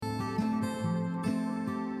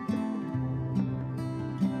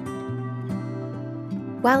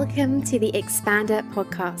Welcome to the Expander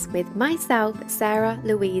podcast with myself, Sarah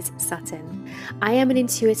Louise Sutton. I am an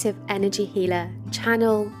intuitive energy healer,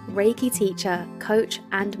 channel, Reiki teacher, coach,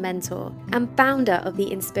 and mentor, and founder of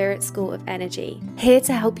the Inspirit School of Energy, here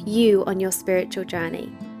to help you on your spiritual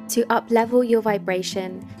journey, to up-level your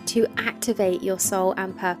vibration, to activate your soul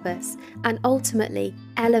and purpose, and ultimately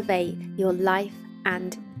elevate your life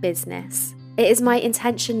and business. It is my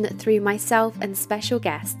intention that through myself and special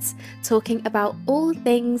guests, talking about all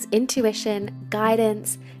things intuition,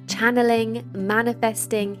 guidance, channeling,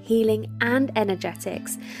 manifesting, healing, and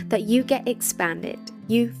energetics, that you get expanded,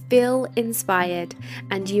 you feel inspired,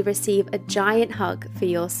 and you receive a giant hug for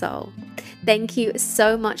your soul. Thank you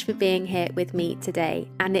so much for being here with me today,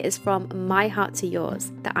 and it is from my heart to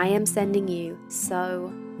yours that I am sending you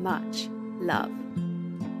so much love.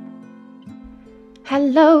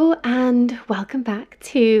 Hello and welcome back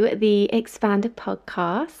to the Expander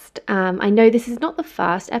podcast. I know this is not the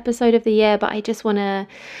first episode of the year, but I just want to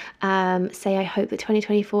say I hope that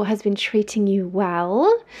 2024 has been treating you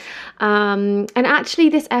well. And actually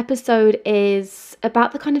this episode is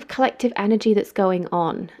about the kind of collective energy that's going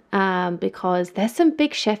on, because there's some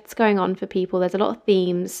big shifts going on for people. There's a lot of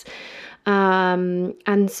themes.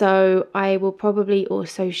 And so I will probably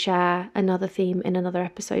also share another theme in another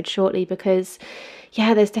episode shortly, because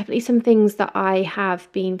there's definitely some things that I have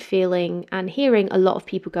been feeling and hearing a lot of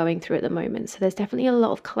people going through at the moment. So there's definitely a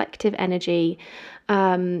lot of collective energy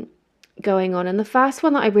going on. And the first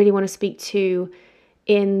one that I really want to speak to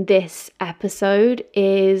in this episode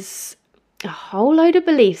is a whole load of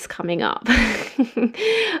beliefs coming up,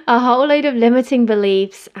 a whole load of limiting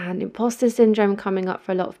beliefs and imposter syndrome coming up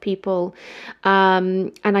for a lot of people.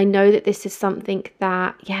 And I know that this is something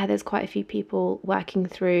that, there's quite a few people working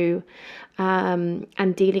through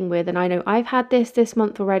and dealing with. And I know I've had this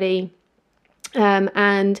month already.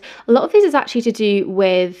 And a lot of this is actually to do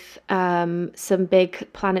with some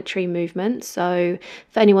big planetary movements. So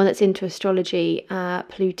for anyone that's into astrology,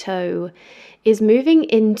 Pluto is moving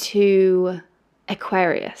into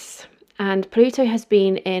Aquarius. And Pluto has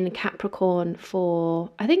been in Capricorn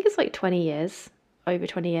for, I think it's like 20 years, over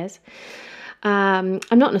 20 years. I'm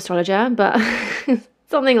not an astrologer, but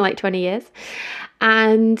something like 20 years.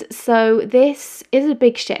 And so this is a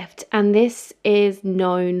big shift, and this is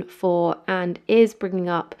known for and is bringing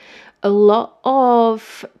up a lot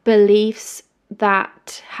of beliefs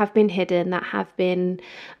that have been hidden, that have been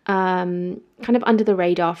kind of under the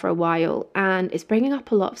radar for a while, and it's bringing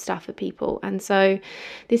up a lot of stuff for people. And so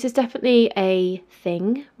this is definitely a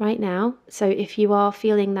thing right now. So if you are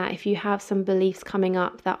feeling that, if you have some beliefs coming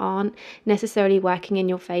up that aren't necessarily working in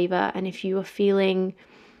your favor, and if you are feeling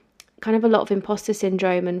kind of a lot of imposter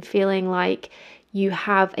syndrome and feeling like you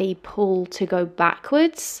have a pull to go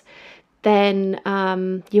backwards, then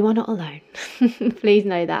you are not alone. Please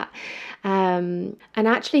know that. And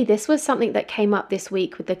actually this was something that came up this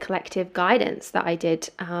week with the collective guidance that I did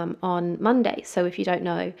on Monday. So if you don't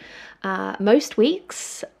know, most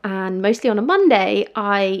weeks and mostly on a Monday,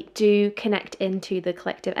 I do connect into the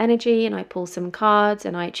collective energy, and I pull some cards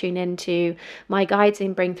and I tune into my guides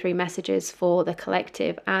and bring through messages for the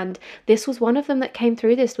collective. And this was one of them that came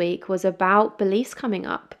through this week, was about beliefs coming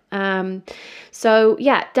up. So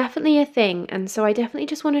definitely a thing. And so I definitely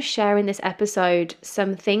just want to share in this episode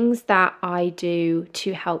some things that I do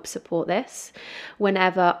to help support this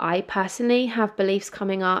whenever I personally have beliefs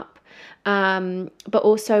coming up, but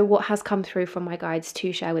also what has come through from my guides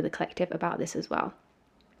to share with the collective about this as well.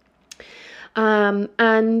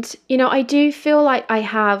 And I do feel like I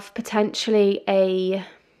have potentially a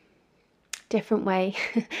different way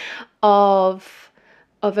of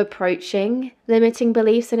approaching limiting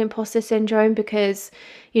beliefs and imposter syndrome, because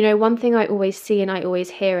one thing I always see and I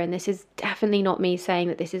always hear, and this is definitely not me saying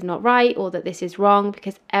that this is not right or that this is wrong,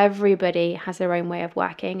 because everybody has their own way of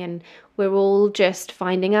working and we're all just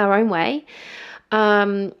finding our own way,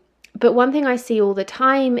 but one thing I see all the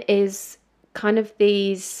time is kind of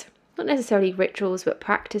these, not necessarily rituals, but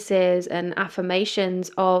practices and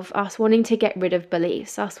affirmations of us wanting to get rid of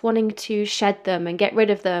beliefs, us wanting to shed them and get rid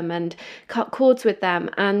of them and cut cords with them.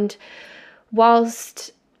 And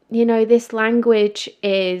whilst, this language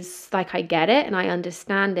is like, I get it and I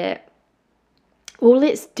understand it, all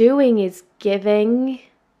it's doing is giving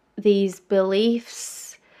these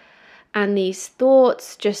beliefs and these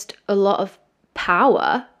thoughts just a lot of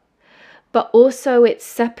power, but also it's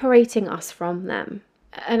separating us from them.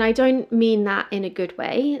 And I don't mean that in a good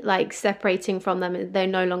way, like separating from them and they're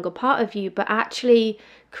no longer part of you, but actually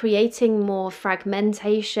creating more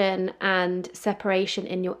fragmentation and separation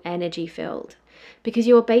in your energy field. because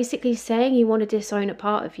you're basically saying you want to disown a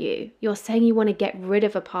part of you. You're saying you want to get rid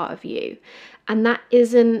of a part of you. And that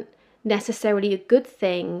isn't necessarily a good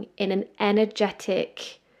thing in an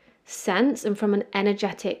energetic sense and from an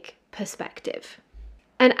energetic perspective.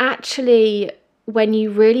 And actually, when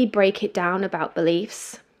you really break it down about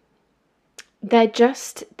beliefs, they're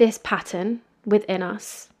just this pattern within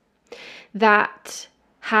us that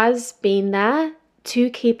has been there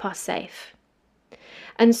to keep us safe.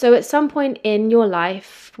 And so at some point in your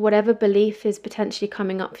life, whatever belief is potentially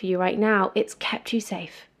coming up for you right now, it's kept you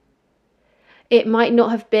safe. It might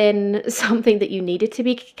not have been something that you needed to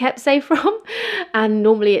be kept safe from, and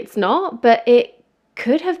normally it's not, but it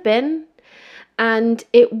could have been. And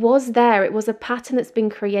it was there. It was a pattern that's been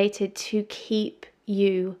created to keep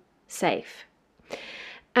you safe.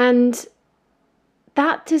 And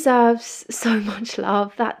that deserves so much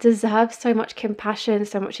love. That deserves so much compassion,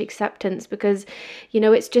 so much acceptance, because,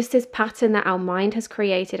 it's just this pattern that our mind has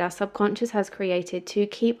created, our subconscious has created to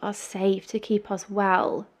keep us safe, to keep us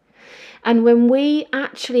well. And when we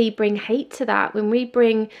actually bring hate to that, when we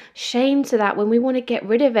bring shame to that, when we want to get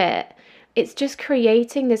rid of it, it's just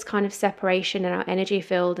creating this kind of separation in our energy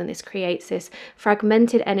field, and this creates this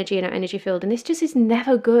fragmented energy in our energy field, and this just is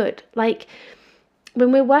never good. Like,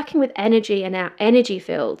 when we're working with energy in our energy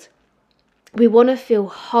field, we want to feel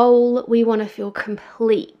whole, we want to feel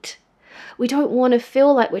complete. We don't want to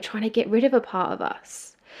feel like we're trying to get rid of a part of us.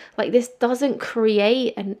 Like, this doesn't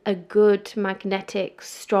create a good, magnetic,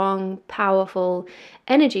 strong, powerful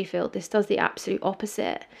energy field. This does the absolute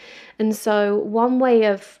opposite. And so one way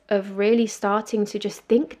of really starting to just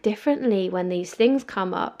think differently when these things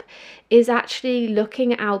come up is actually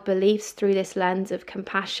looking at our beliefs through this lens of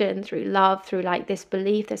compassion, through love, through like this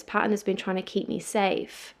belief, this pattern has been trying to keep me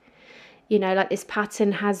safe. Like this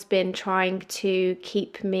pattern has been trying to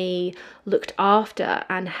keep me looked after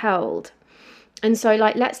and held. And so,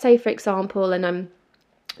 like, let's say, for example, and I'm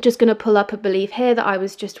just going to pull up a belief here that I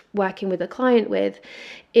was just working with a client with,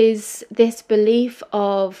 is this belief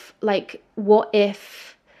of, like, what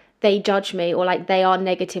if they judge me, or like they are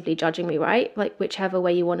negatively judging me, right? Like, whichever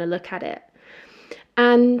way you want to look at it.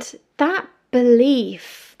 And that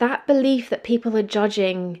belief that people are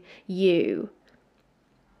judging you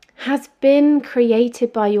has been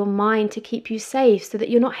created by your mind to keep you safe, so that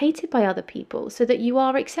you're not hated by other people, so that you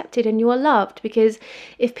are accepted and you are loved. Because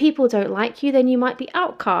if people don't like you, then you might be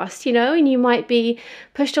outcast, and you might be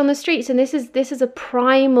pushed on the streets. And this is a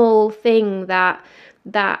primal thing that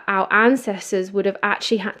our ancestors would have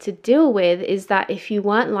actually had to deal with, is that if you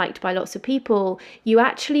weren't liked by lots of people, you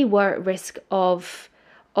actually were at risk of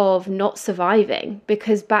not surviving,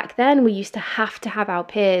 because back then we used to have our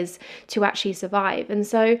peers to actually survive. And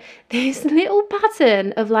so this little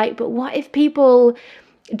pattern of like, but what if people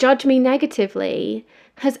judge me negatively,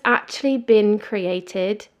 has actually been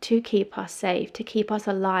created to keep us safe, to keep us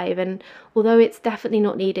alive. And although it's definitely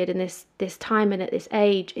not needed in this time and at this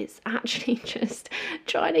age, it's actually just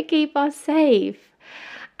trying to keep us safe.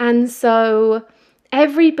 And so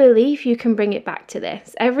every belief, you can bring it back to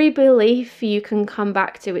this. Every belief you can come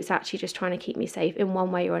back to, it's actually just trying to keep me safe in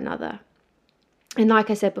one way or another. And like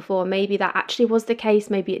I said before, maybe that actually was the case.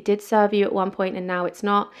 Maybe it did serve you at one point and now it's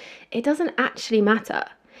not. It doesn't actually matter.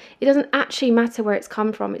 It doesn't actually matter where it's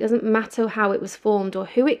come from. It doesn't matter how it was formed or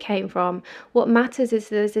who it came from. What matters is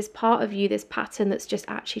there's this part of you, this pattern that's just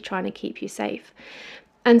actually trying to keep you safe.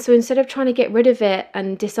 And so instead of trying to get rid of it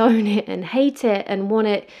and disown it and hate it and want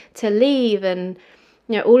it to leave and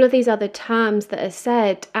all of these other terms that are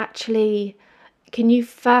said, actually, can you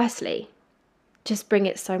firstly just bring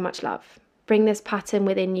it so much love? Bring this pattern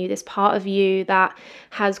within you, this part of you that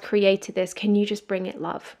has created this. Can you just bring it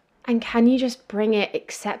love? And can you just bring it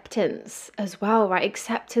acceptance as well, right?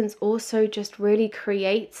 Acceptance also just really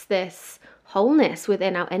creates this wholeness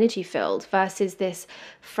within our energy field versus this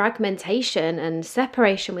fragmentation and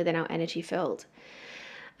separation within our energy field.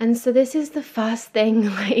 And so this is the first thing,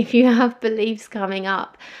 like if you have beliefs coming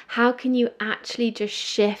up, how can you actually just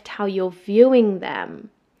shift how you're viewing them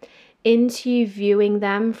into viewing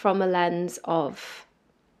them from a lens of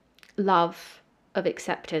love, of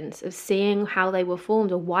acceptance, of seeing how they were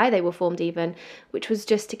formed or why they were formed even, which was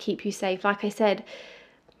just to keep you safe. Like I said,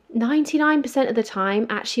 99% of the time,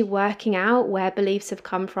 actually working out where beliefs have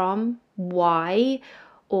come from, why,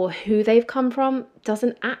 or who they've come from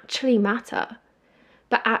doesn't actually matter.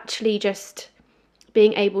 But actually just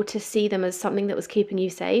being able to see them as something that was keeping you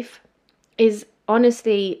safe is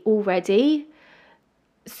honestly already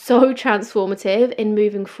so transformative in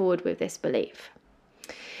moving forward with this belief.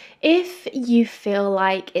 If you feel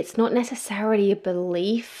like it's not necessarily a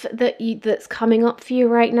belief that's coming up for you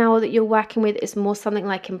right now or that you're working with, it's more something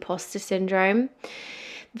like imposter syndrome,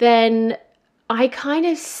 then I kind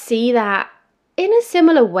of see that in a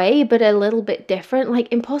similar way, but a little bit different.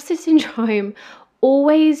 Like imposter syndrome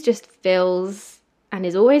always just feels and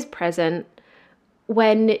is always present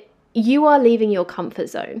when you are leaving your comfort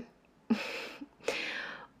zone.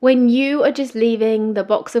 When you are just leaving the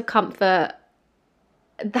box of comfort,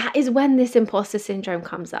 that is when this imposter syndrome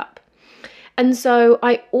comes up. And so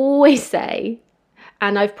I always say,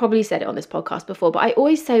 and I've probably said it on this podcast before, but I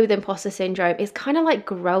always say with imposter syndrome, it's kind of like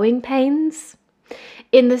growing pains,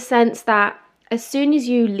 in the sense that as soon as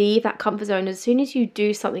you leave that comfort zone, as soon as you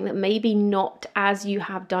do something that maybe not as you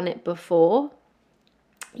have done it before,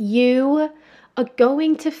 you are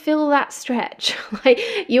going to feel that stretch. Like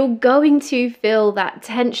you're going to feel that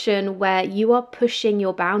tension where you are pushing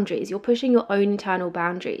your boundaries, you're pushing your own internal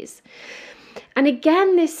boundaries. And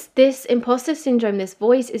again, this imposter syndrome, this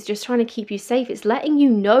voice is just trying to keep you safe. It's letting you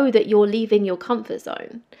know that you're leaving your comfort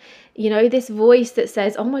zone. You know, this voice that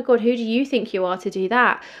says, oh my God, who do you think you are to do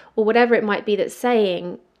that? Or whatever it might be that's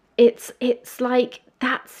saying, it's like,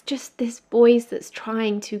 that's just this voice that's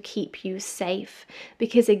trying to keep you safe.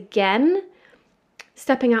 Because again,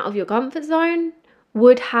 stepping out of your comfort zone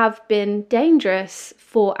would have been dangerous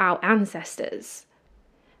for our ancestors.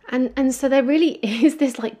 And so there really is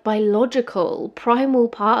this like biological, primal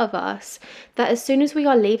part of us that as soon as we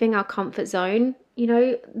are leaving our comfort zone, you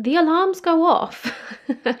know, the alarms go off.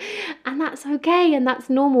 And that's okay and that's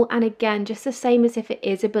normal. And again, just the same as if it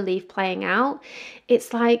is a belief playing out,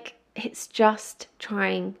 it's like it's just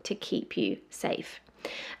trying to keep you safe.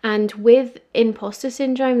 And with imposter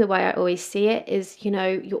syndrome, the way I always see it is, you know,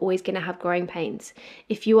 you're always going to have growing pains.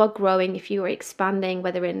 If you are growing, if you are expanding,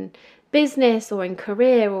 whether in business or in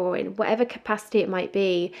career or in whatever capacity it might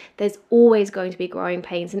be, there's always going to be growing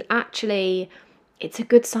pains. And actually, it's a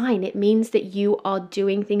good sign. It means that you are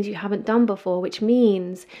doing things you haven't done before, which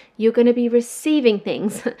means you're going to be receiving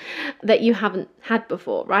things that you haven't had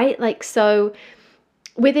before, right? Like, so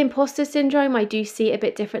with imposter syndrome, I do see it a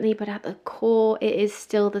bit differently, but at the core, it is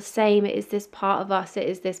still the same. It is this part of us, it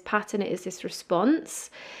is this pattern, it is this response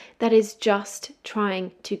that is just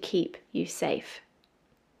trying to keep you safe.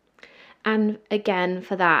 And again,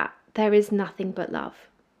 for that, there is nothing but love,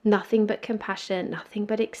 nothing but compassion, nothing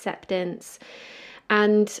but acceptance.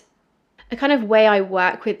 And a kind of way I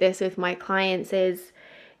work with this with my clients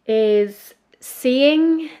is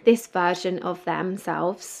seeing this version of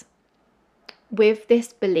themselves with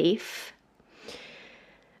this belief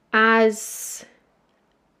as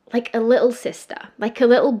like a little sister, like a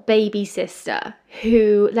little baby sister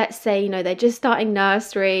who, let's say, you know, they're just starting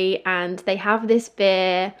nursery and they have this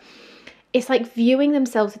fear. It's like viewing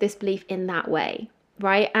themselves with this belief in that way,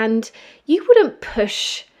 right? And you wouldn't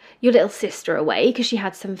push your little sister away because she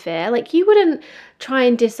had some fear. Like you wouldn't try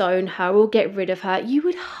and disown her or get rid of her. You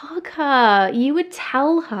would hug her. You would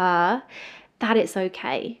tell her that it's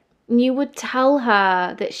okay. You would tell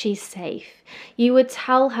her that she's safe. You would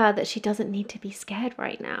tell her that she doesn't need to be scared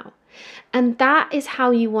right now. And that is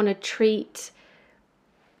how you want to treat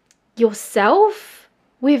yourself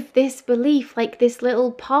with this belief, like this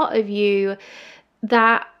little part of you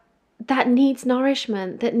that needs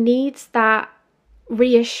nourishment, that needs that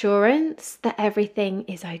reassurance that everything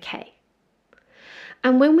is okay.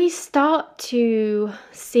 And when we start to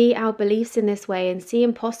see our beliefs in this way and see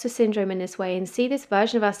imposter syndrome in this way and see this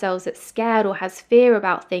version of ourselves that's scared or has fear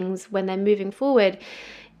about things when they're moving forward,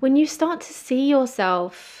 when you start to see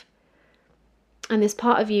yourself and this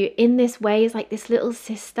part of you in this way is like this little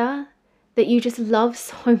sister that you just love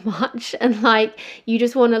so much, and like you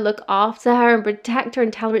just want to look after her and protect her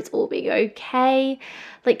and tell her it's all being okay,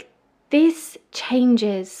 like this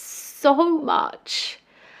changes so much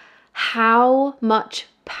how much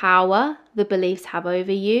power the beliefs have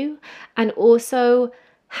over you, and also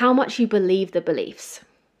how much you believe the beliefs,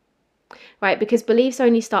 right? Because beliefs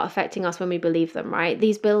only start affecting us when we believe them, right?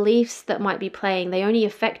 These beliefs that might be playing, they only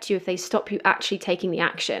affect you if they stop you actually taking the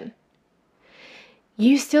action.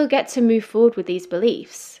 You still get to move forward with these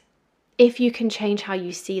beliefs if you can change how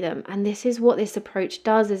you see them. And this is what this approach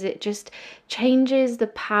does, is it just changes the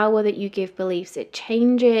power that you give beliefs. It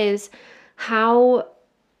changes how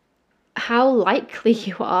likely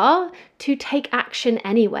you are to take action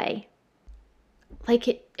anyway. Like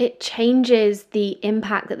it changes the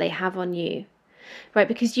impact that they have on you, right?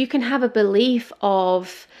 Because you can have a belief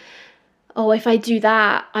of, oh, if I do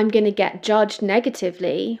that, I'm going to get judged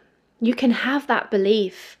negatively. You can have that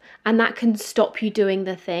belief and that can stop you doing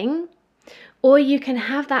the thing. Or you can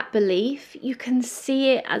have that belief, you can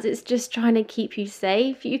see it as it's just trying to keep you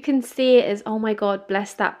safe. You can see it as, oh my God,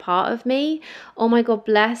 bless that part of me. Oh my God,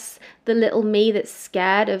 bless the little me that's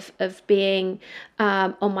scared of being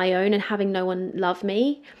on my own and having no one love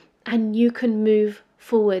me. And you can move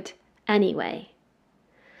forward anyway.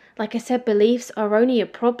 Like I said, beliefs are only a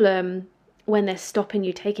problem when they're stopping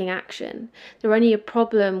you taking action. They're only a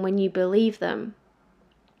problem when you believe them.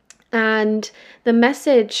 And the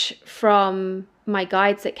message from my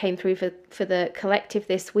guides that came through for the collective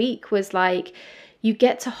this week was like, you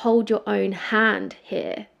get to hold your own hand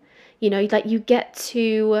here. You know, like you get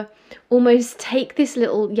to almost take this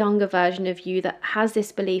little younger version of you that has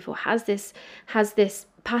this belief or has this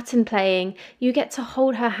pattern playing. You get to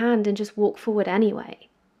hold her hand and just walk forward anyway.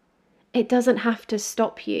 It doesn't have to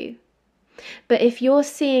stop you. But if you're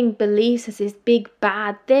seeing beliefs as this big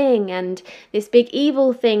bad thing and this big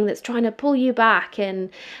evil thing that's trying to pull you back, and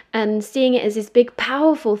seeing it as this big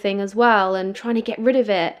powerful thing as well and trying to get rid of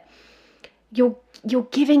it, you're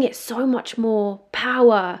giving it so much more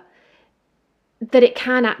power that it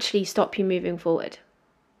can actually stop you moving forward.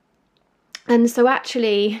 And so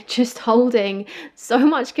actually just holding so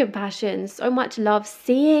much compassion, so much love,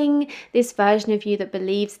 seeing this version of you that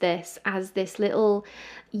believes this as this little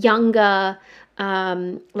younger,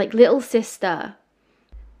 like little sister,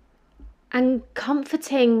 and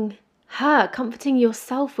comforting her, comforting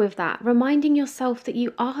yourself with that, reminding yourself that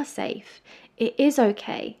you are safe. It is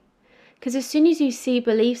okay. Because as soon as you see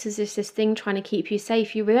beliefs as this thing trying to keep you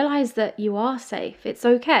safe, you realize that you are safe. It's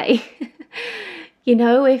okay. You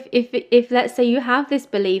know, if let's say you have this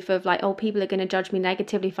belief of like, oh, people are going to judge me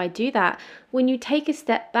negatively if I do that. When you take a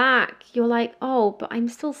step back, you're like, oh, but I'm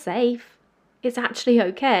still safe. It's actually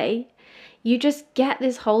okay. You just get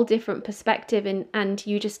this whole different perspective, and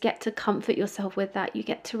you just get to comfort yourself with that. You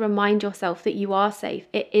get to remind yourself that you are safe.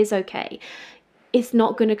 It is okay. It's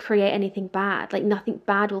not going to create anything bad. Like nothing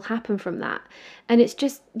bad will happen from that. And it's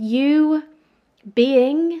just you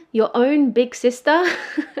being your own big sister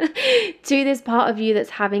to this part of you that's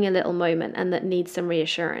having a little moment and that needs some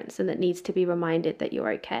reassurance and that needs to be reminded that you're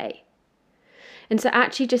okay. And so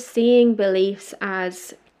actually just seeing beliefs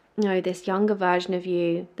as, you know, this younger version of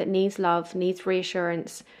you that needs love, needs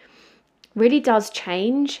reassurance, really does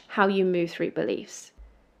change how you move through beliefs,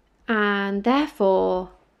 and therefore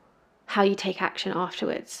how you take action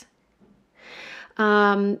afterwards.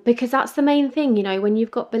 Because that's the main thing, you know, when you've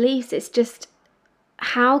got beliefs, it's just,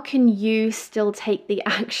 how can you still take the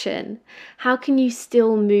action? How can you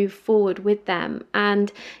still move forward with them?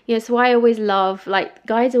 And, you know, so I always love, like,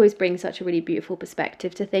 guides always bring such a really beautiful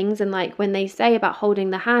perspective to things. And like when they say about holding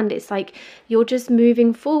the hand, it's like you're just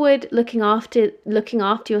moving forward, looking after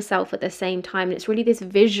yourself at the same time. And it's really this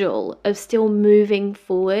visual of still moving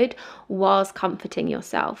forward whilst comforting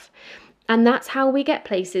yourself. And that's how we get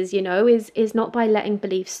places, you know, is not by letting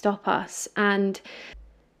beliefs stop us. And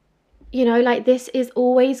you know, like this is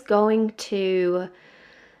always going to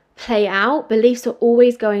play out. Beliefs are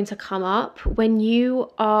always going to come up when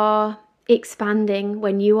you are expanding,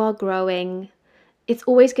 when you are growing. It's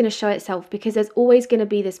always going to show itself, because there's always going to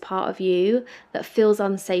be this part of you that feels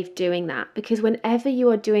unsafe doing that. Because whenever you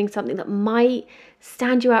are doing something that might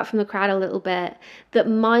stand you out from the crowd a little bit, that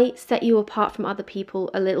might set you apart from other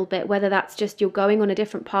people a little bit, whether that's just you're going on a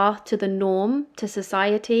different path to the norm, to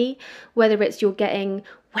society, whether it's you're getting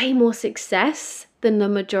way more success than the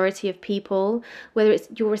majority of people, whether it's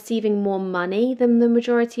you're receiving more money than the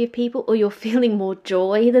majority of people, or you're feeling more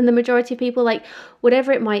joy than the majority of people, like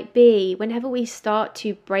whatever it might be, whenever we start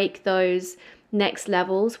to break those next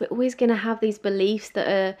levels, we're always going to have these beliefs that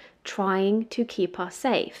are trying to keep us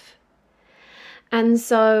safe. And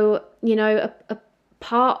so, you know, a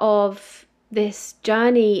part of this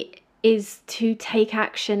journey is to take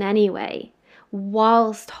action anyway,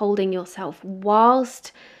 whilst holding yourself,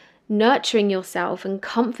 whilst nurturing yourself and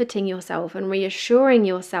comforting yourself and reassuring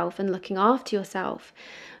yourself and looking after yourself,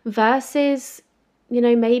 versus, you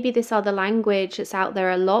know, maybe this other language that's out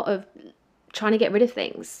there a lot of trying to get rid of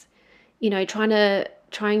things, you know,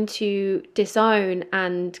 trying to disown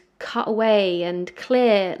and cut away and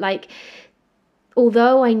clear. Like,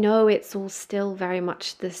 although I know it's all still very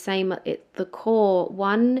much the same at the core,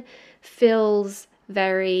 one feels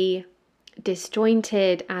very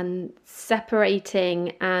disjointed and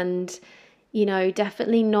separating, and, you know,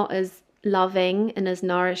 definitely not as loving and as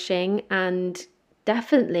nourishing, and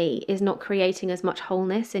definitely is not creating as much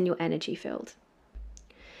wholeness in your energy field.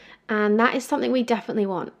 And that is something we definitely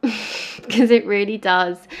want, because it really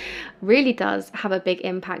does have a big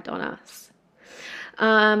impact on us.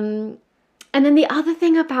 And then the other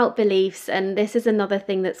thing about beliefs, and this is another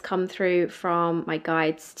thing that's come through from my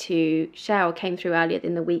guides to share, or came through earlier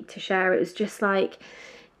in the week to share, it was just like,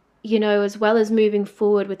 as well as moving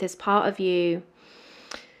forward with this part of you,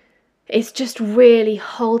 it's just really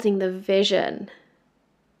holding the vision,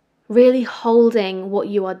 really holding what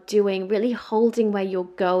you are doing, really holding where you're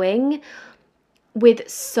going with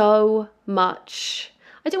so much,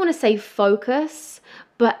 I don't want to say focus,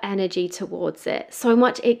 but energy towards it. So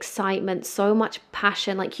much excitement, so much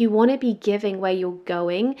passion. Like you want to be giving where you're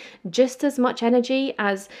going just as much energy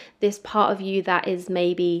as this part of you that is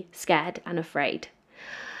maybe scared and afraid.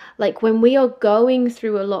 Like when we are going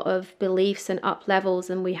through a lot of beliefs and up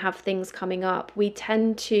levels and we have things coming up, we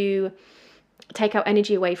tend to take our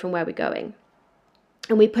energy away from where we're going.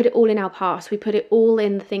 And we put it all in our past. We put it all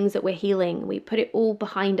in the things that we're healing. We put it all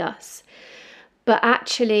behind us. But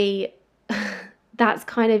actually, that's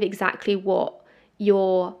kind of exactly what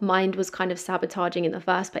your mind was kind of sabotaging in the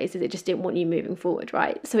first place, is it just didn't want you moving forward,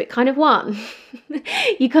 right? So it kind of won.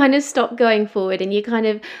 You kind of stopped going forward and you kind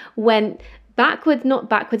of went backwards, not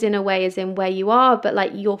backwards in a way as in where you are, but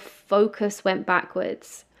like your focus went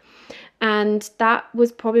backwards. And that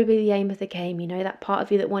was probably the aim of the game, that part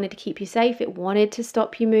of you that wanted to keep you safe, it wanted to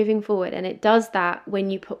stop you moving forward. And it does that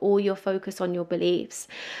when you put all your focus on your beliefs.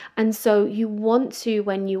 And so you want to,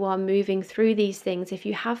 when you are moving through these things, if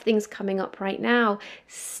you have things coming up right now,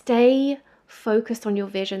 stay focused on your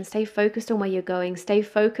vision, stay focused on where you're going, stay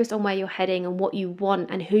focused on where you're heading and what you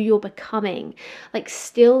want and who you're becoming. Like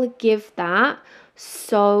still give that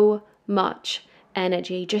so much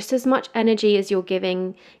energy, just as much energy as you're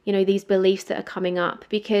giving, these beliefs that are coming up.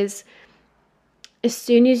 Because as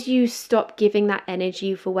soon as you stop giving that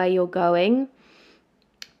energy for where you're going,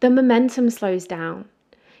 the momentum slows down.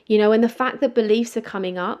 And the fact that beliefs are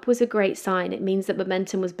coming up was a great sign. It means that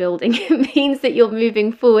momentum was building. It means that you're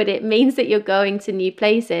moving forward. It means that you're going to new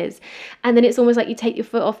places. And then it's almost like you take your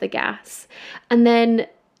foot off the gas. And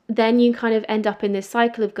then you kind of end up in this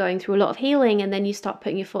cycle of going through a lot of healing, and then you start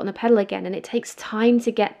putting your foot on the pedal again, and it takes time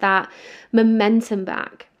to get that momentum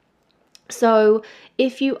back. So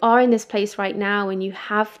if you are in this place right now and you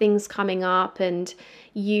have things coming up and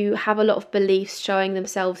you have a lot of beliefs showing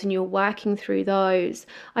themselves and you're working through those,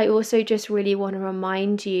 I also just really want to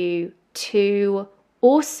remind you to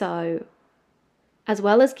also, as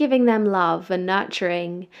well as giving them love and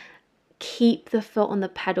nurturing, keep the foot on the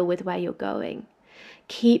pedal with where you're going.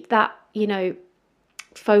 Keep that,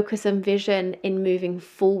 focus and vision in moving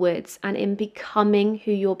forwards and in becoming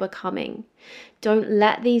who you're becoming. Don't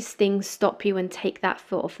let these things stop you and take that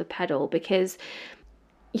foot off the pedal, because,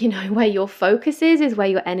 where your focus is where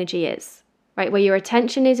your energy is, right? Where your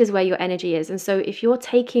attention is where your energy is. And so if you're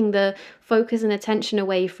taking the focus and attention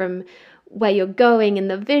away from where you're going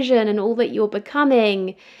and the vision and all that you're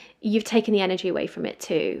becoming, you've taken the energy away from it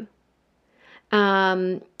too.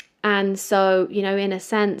 And so, in a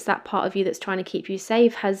sense, that part of you that's trying to keep you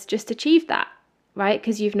safe has just achieved that, right?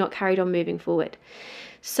 Because you've not carried on moving forward.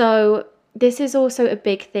 So this is also a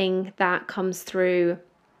big thing that comes through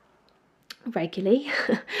regularly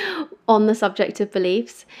on the subject of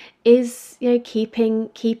beliefs, is,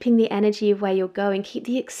 keeping the energy of where you're going, keep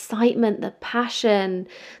the excitement, the passion,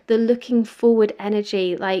 the looking forward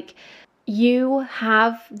energy. Like, you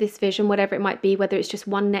have this vision, whatever it might be, whether it's just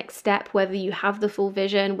one next step, whether you have the full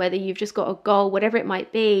vision, whether you've just got a goal, whatever it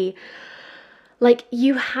might be, like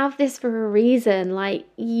you have this for a reason. Like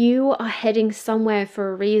you are heading somewhere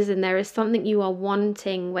for a reason. There is something you are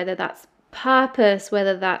wanting, whether that's purpose,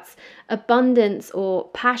 whether that's abundance or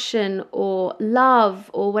passion or love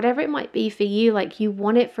or whatever it might be for you. Like you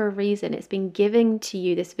want it for a reason. It's been given to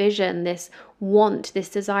you. This vision, this want, this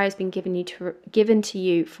desire has been given to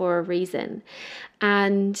you for a reason,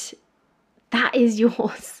 and that is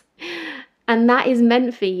yours, and that is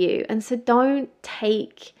meant for you. And so don't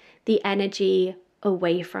take the energy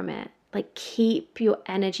away from it. Like keep your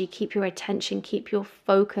energy, keep your attention, keep your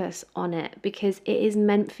focus on it, because it is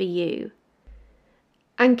meant for you.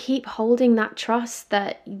 And keep holding that trust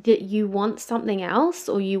that you want something else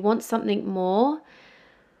or you want something more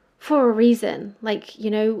for a reason. Like,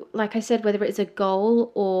 like I said, whether it's a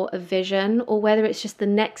goal or a vision, or whether it's just the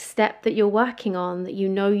next step that you're working on that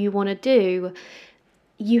you want to do,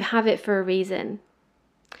 you have it for a reason.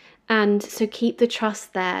 And so keep the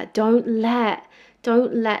trust there. Don't let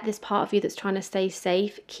this part of you that's trying to stay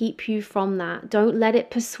safe keep you from that. Don't let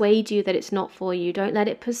it persuade you that it's not for you. Don't let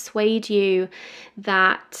it persuade you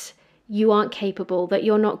that you aren't capable, that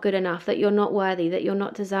you're not good enough, that you're not worthy, that you're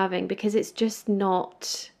not deserving, because it's just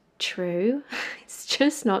not true. It's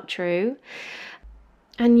just not true.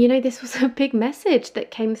 And this was a big message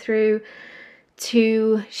that came through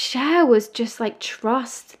to share was just like,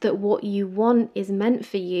 trust that what you want is meant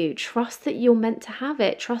for you. Trust that you're meant to have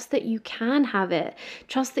it. Trust that you can have it.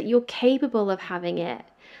 Trust that you're capable of having it.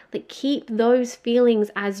 Like, keep those feelings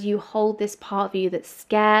as you hold this part of you that's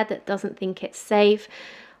scared, that doesn't think it's safe.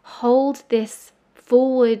 Hold this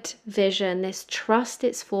forward vision, this trust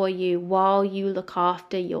it's for you, while you look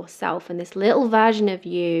after yourself and this little version of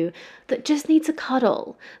you that just needs a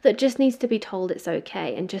cuddle, that just needs to be told it's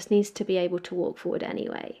okay and just needs to be able to walk forward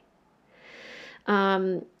anyway.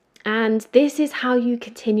 And this is how you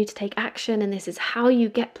continue to take action, and this is how you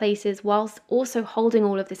get places whilst also holding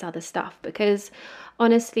all of this other stuff. Because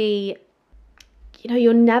honestly,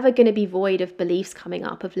 you're never going to be void of beliefs coming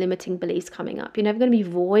up, of limiting beliefs coming up. You're never going to be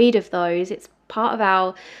void of those. It's part of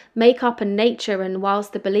our makeup and nature. And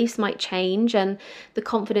whilst the beliefs might change and the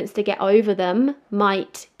confidence to get over them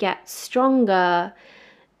might get stronger,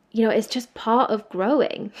 it's just part of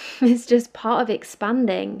growing. It's just part of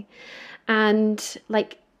expanding. And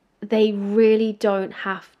like, they really don't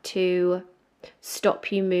have to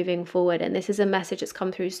stop you moving forward. And this is a message that's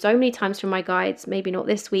come through so many times from my guides, maybe not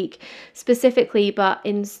this week specifically, but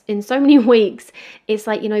in so many weeks. It's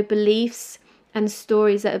like, beliefs and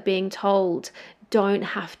stories that are being told don't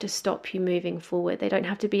have to stop you moving forward. They don't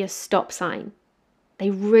have to be a stop sign.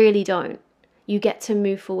 They really don't. You get to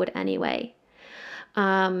move forward anyway.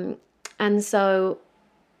 And so,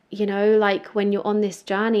 like, when you're on this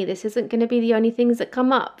journey, this isn't going to be the only things that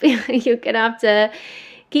come up. You're going to have to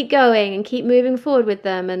keep going and keep moving forward with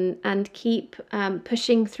them, and keep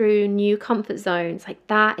pushing through new comfort zones. Like,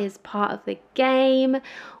 that is part of the game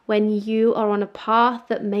when you are on a path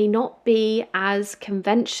that may not be as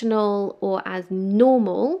conventional or as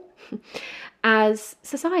normal as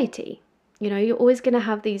society. You're always going to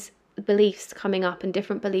have these beliefs coming up and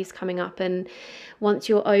different beliefs coming up, and once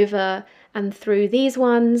you're over and through these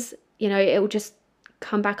ones, it will just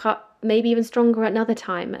come back up, maybe even stronger at another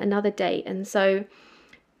time, another date. And so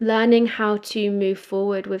learning how to move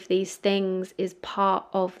forward with these things is part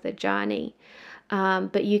of the journey.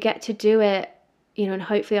 But you get to do it, and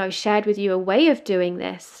hopefully I've shared with you a way of doing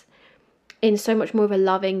this in so much more of a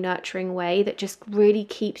loving, nurturing way that just really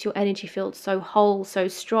keeps your energy field so whole, so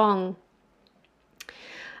strong,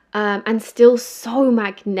 and still so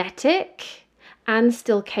magnetic and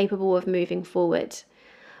still capable of moving forward.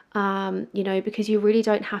 Because you really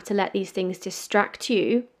don't have to let these things distract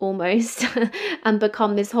you almost and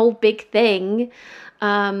become this whole big thing.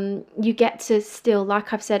 You get to still,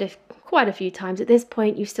 like I've said quite a few times, at this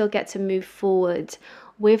point, you still get to move forward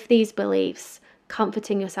with these beliefs,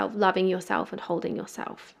 comforting yourself, loving yourself, and holding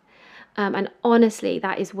yourself. And honestly,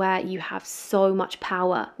 that is where you have so much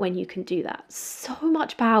power when you can do that. So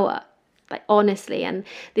much power, like, honestly. And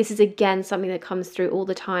this is, again, something that comes through all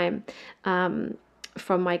the time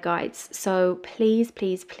from my guides. So please,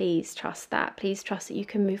 please, please trust that. Please trust that you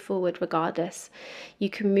can move forward regardless. You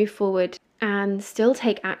can move forward and still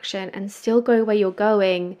take action and still go where you're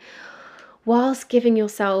going whilst giving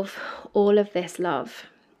yourself all of this love.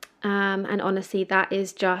 And honestly, that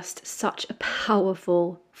is just such a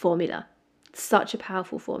powerful formula. Such a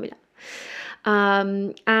powerful formula.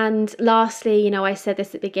 And lastly, I said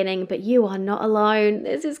this at the beginning, but you are not alone.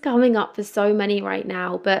 This is coming up for so many right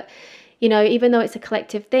now, but even though it's a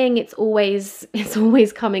collective thing, it's always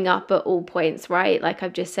coming up at all points, right? Like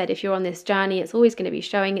I've just said, if you're on this journey, it's always going to be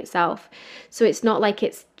showing itself. So it's not like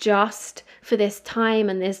it's just for this time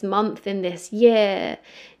and this month in this year.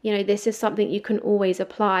 This is something you can always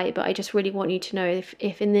apply. But I just really want you to know,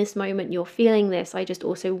 if in this moment you're feeling this, I just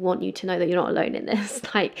also want you to know that you're not alone in this.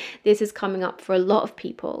 Like, this is coming up for a lot of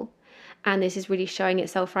people, and this is really showing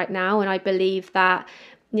itself right now. And I believe that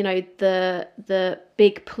the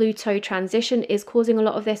big Pluto transition is causing a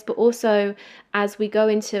lot of this, but also as we go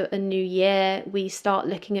into a new year, we start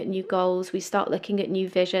looking at new goals, we start looking at new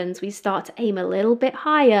visions, we start to aim a little bit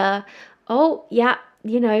higher. Oh yeah,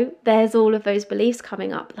 there's all of those beliefs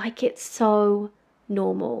coming up. Like, it's so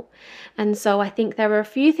normal. And so I think there are a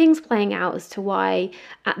few things playing out as to why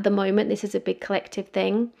at the moment this is a big collective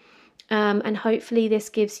thing. And hopefully this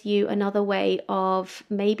gives you another way of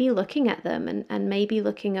maybe looking at them and maybe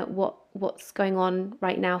looking at what's going on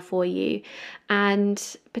right now for you,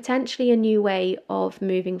 and potentially a new way of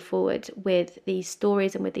moving forward with these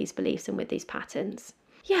stories and with these beliefs and with these patterns.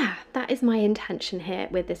 Yeah, that is my intention here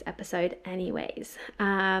with this episode anyways.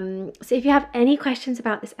 So if you have any questions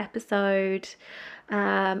about this episode,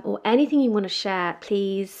 or anything you want to share,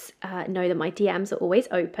 please know that my DMs are always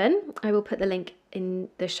open. I will put the link in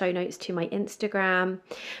the show notes to my Instagram.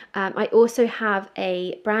 I also have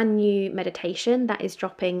a brand new meditation that is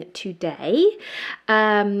dropping today,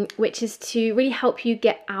 which is to really help you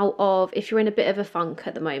get out of, if you're in a bit of a funk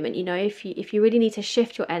at the moment, you know, if you really need to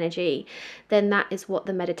shift your energy, then that is what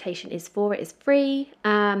the meditation is for. It is free.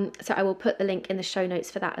 So I will put the link in the show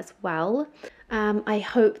notes for that as well. I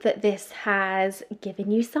hope that this has given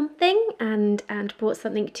you something and brought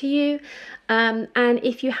something to you. And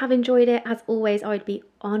if you have enjoyed it, as always, I would be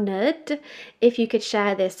honoured if you could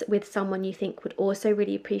share this with someone you think would also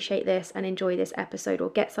really appreciate this and enjoy this episode or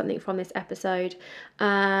get something from this episode.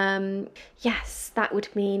 Yes, that would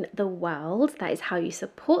mean the world. That is how you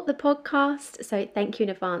support the podcast. So thank you in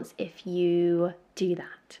advance if you do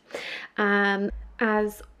that.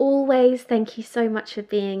 As always, thank you so much for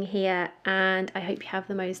being here, and I hope you have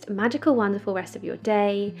the most magical, wonderful rest of your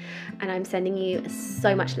day, and I'm sending you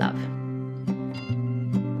so much love.